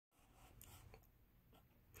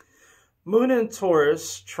Moon in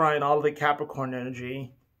Taurus, trine all of the Capricorn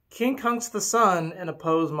energy. Quincunx the Sun and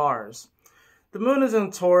oppose Mars. The Moon is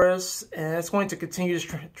in Taurus, and it's going to continue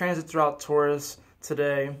to transit throughout Taurus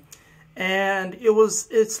today. And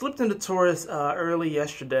it slipped into Taurus early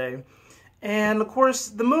yesterday. And of course,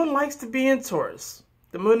 the Moon likes to be in Taurus.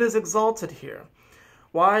 The Moon is exalted here.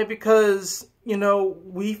 Why? Because,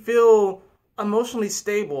 we feel emotionally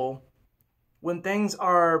stable when things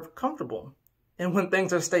are comfortable. And when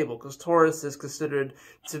things are stable, because Taurus is considered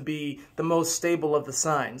to be the most stable of the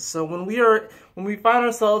signs. So when we find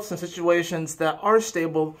ourselves in situations that are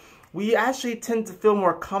stable, we actually tend to feel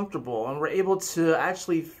more comfortable, and we're able to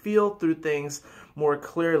actually feel through things more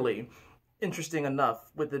clearly. Interesting enough,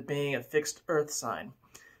 with it being a fixed Earth sign.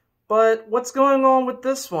 But what's going on with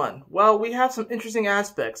this one? Well, we have some interesting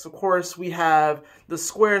aspects. Of course, we have the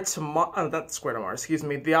square to not the square to Mars, excuse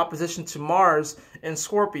me, the opposition to Mars in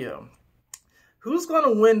Scorpio. Who's going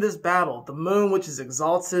to win this battle? The Moon, which is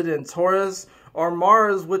exalted in Taurus, or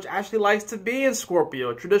Mars, which actually likes to be in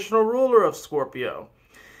Scorpio, traditional ruler of Scorpio?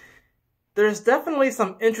 There's definitely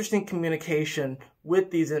some interesting communication with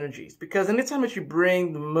these energies, because anytime that you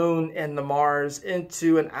bring the Moon and the Mars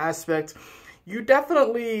into an aspect, you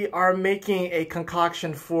definitely are making a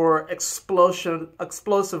concoction for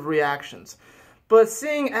explosive reactions. But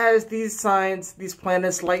seeing as these signs, these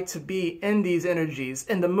planets like to be in these energies,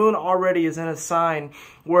 and the Moon already is in a sign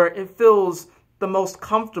where it feels the most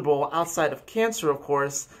comfortable outside of Cancer, of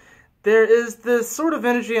course, there is this sort of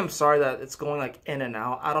energy. I'm sorry that it's going like in and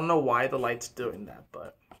out. I don't know why the light's doing that,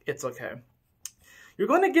 but it's okay. You're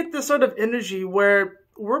going to get this sort of energy where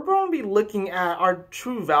we're going to be looking at our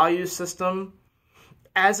true value system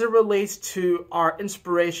as it relates to our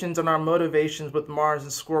inspirations and our motivations with Mars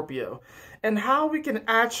and Scorpio, and how we can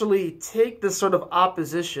actually take this sort of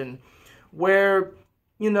opposition where,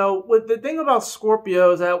 what the thing about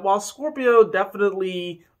Scorpio is that while Scorpio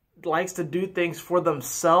definitely likes to do things for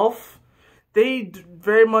themselves, they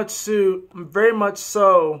very much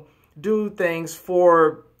so do things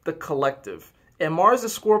for the collective. And Mars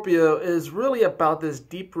and Scorpio is really about this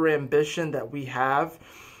deeper ambition that we have,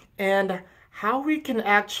 and how we can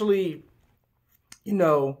actually,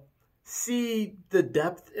 see the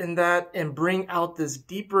depth in that and bring out this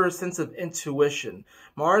deeper sense of intuition.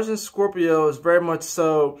 Mars and Scorpio is very much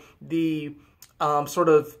so the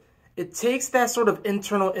it takes that sort of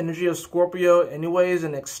internal energy of Scorpio anyways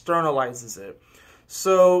and externalizes it.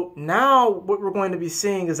 So now what we're going to be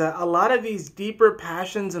seeing is that a lot of these deeper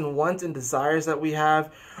passions and wants and desires that we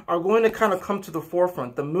have are going to kind of come to the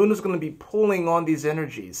forefront. The Moon is going to be pulling on these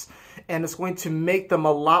energies, and it's going to make them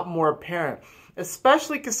a lot more apparent,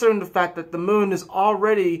 especially considering the fact that the Moon is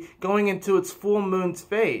already going into its full moon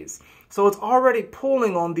phase. So it's already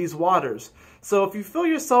pulling on these waters. So if you feel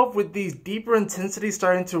yourself with these deeper intensities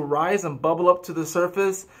starting to rise and bubble up to the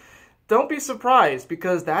surface, don't be surprised,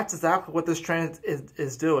 because that's exactly what this transit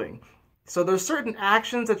is doing. So there's certain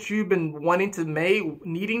actions that you've been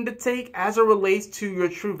needing to take as it relates to your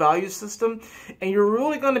true value system, and you're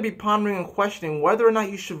really going to be pondering and questioning whether or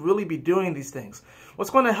not you should really be doing these things.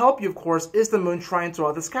 What's going to help you, of course, is the Moon trine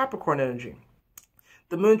throughout this Capricorn energy.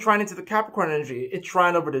 The Moon trine into the Capricorn energy, it's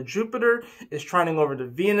trine over to Jupiter, it's trining over to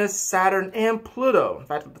Venus, Saturn, and Pluto. In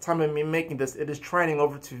fact, at the time of me making this, it is trining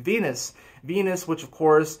over to Venus. Venus, which of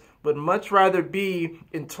course would much rather be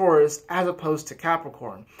in Taurus as opposed to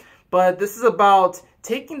Capricorn. But this is about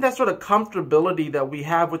taking that sort of comfortability that we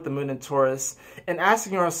have with the Moon in Taurus and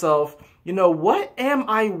asking ourselves, what am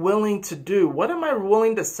I willing to do? What am I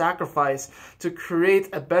willing to sacrifice to create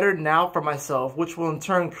a better now for myself, which will in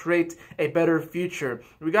turn create a better future?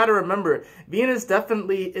 We got to remember, Venus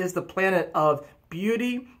definitely is the planet of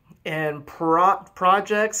beauty and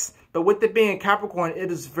projects, but with it being Capricorn,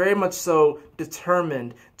 it is very much so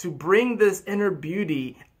determined to bring this inner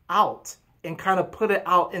beauty out and kind of put it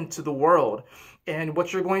out into the world. And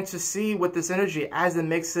what you're going to see with this energy as it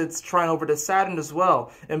makes its trine over to Saturn as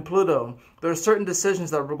well and Pluto, there are certain decisions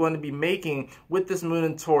that we're going to be making with this Moon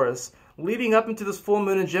in Taurus, leading up into this full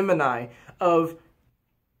moon in Gemini, of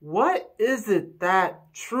what is it that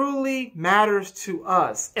truly matters to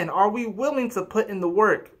us? And are we willing to put in the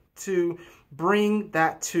work to bring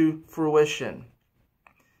that to fruition?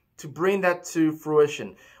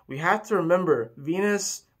 We have to remember,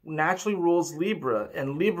 Venus naturally rules Libra,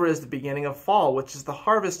 and Libra is the beginning of fall, which is the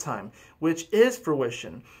harvest time, which is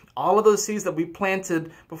fruition. All of those seeds that we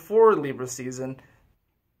planted before Libra season,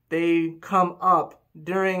 they come up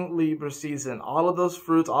during Libra season. All of those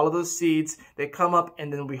fruits, all of those seeds, they come up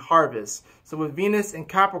and then we harvest. So with Venus and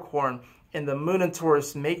Capricorn and the Moon in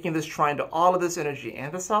Taurus making this trine to all of this energy,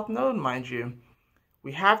 and the South Node, mind you,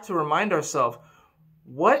 we have to remind ourselves,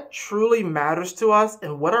 what truly matters to us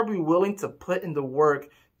and what are we willing to put in the work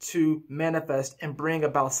to manifest and bring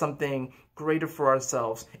about something greater for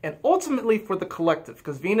ourselves and ultimately for the collective,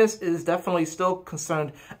 because Venus is definitely still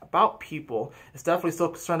concerned about people. It's definitely still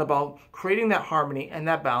concerned about creating that harmony and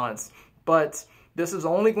that balance. But this is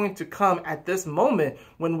only going to come at this moment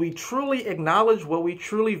when we truly acknowledge what we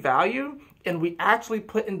truly value and we actually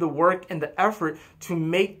put in the work and the effort to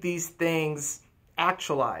make these things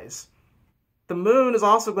actualize. The moon is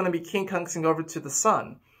also going to be quincunxing over to the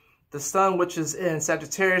sun. The sun, which is in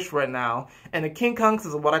Sagittarius right now, and the quincunx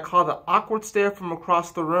is what I call the awkward stare from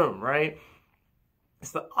across the room, right?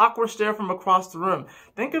 It's the awkward stare from across the room.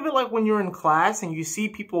 Think of it like when you're in class and you see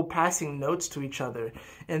people passing notes to each other,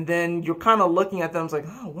 and then you're kind of looking at them, it's like,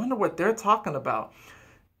 oh, I wonder what they're talking about.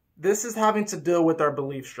 This is having to deal with our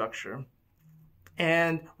belief structure.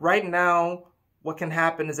 And right now, what can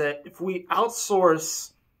happen is that if we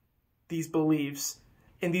outsource these beliefs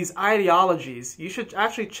and these ideologies, you should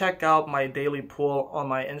actually check out my daily poll on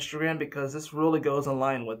my Instagram because this really goes in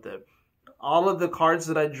line with it. All of the cards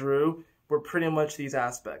that I drew were pretty much these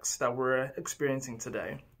aspects that we're experiencing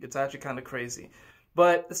today. It's actually kind of crazy.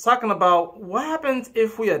 But it's talking about what happens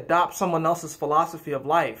if we adopt someone else's philosophy of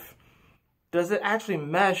life. Does it actually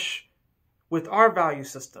mesh with our value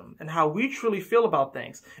system and how we truly feel about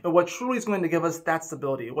things and what truly is going to give us that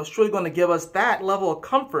stability, what's truly going to give us that level of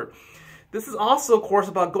comfort? This is also, of course,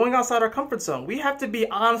 about going outside our comfort zone. We have to be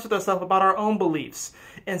honest with ourselves about our own beliefs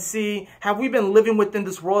and see, have we been living within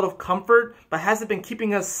this world of comfort, but has it been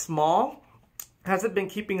keeping us small? Has it been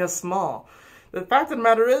keeping us small? The fact of the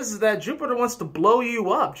matter is that Jupiter wants to blow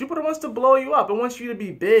you up. Jupiter wants to blow you up. It wants you to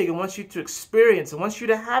be big. It wants you to experience. It wants you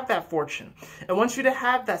to have that fortune. It wants you to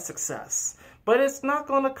have that success. But it's not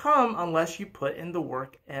going to come unless you put in the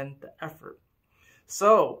work and the effort.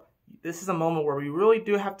 So this is a moment where we really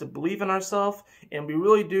do have to believe in ourselves, and we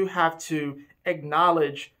really do have to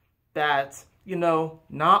acknowledge that,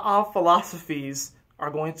 not all philosophies are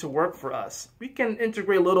going to work for us. We can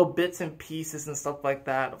integrate little bits and pieces and stuff like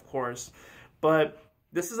that, of course, but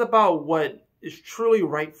this is about what is truly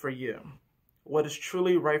right for you. What is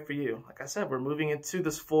truly right for you. Like I said, we're moving into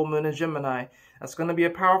this full moon in Gemini. That's going to be a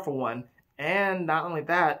powerful one. And not only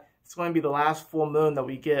that, it's going to be the last full moon that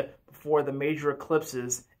we get before the major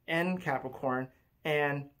eclipses in Capricorn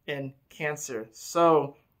and in Cancer.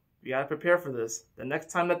 So you got to prepare for this. The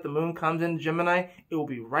next time that the moon comes in Gemini, it will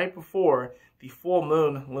be right before the full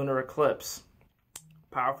moon lunar eclipse.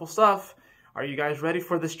 Powerful stuff. Are you guys ready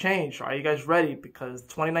for this change? Are you guys ready? Because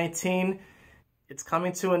 2019, it's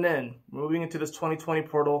coming to an end. Moving into this 2020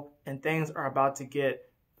 portal, and things are about to get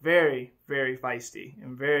very, very feisty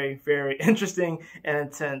and very, very interesting and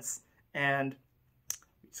intense. And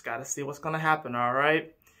we just got to see what's going to happen, all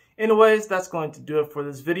right? Anyways, that's going to do it for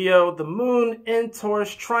this video. The moon in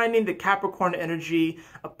Taurus trining the Capricorn energy,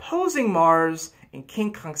 opposing Mars, and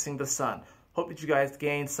quincunxing the sun. Hope that you guys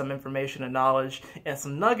gained some information and knowledge and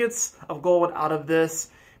some nuggets of gold out of this.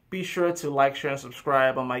 Be sure to like, share, and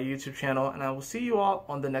subscribe on my YouTube channel, and I will see you all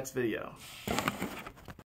on the next video.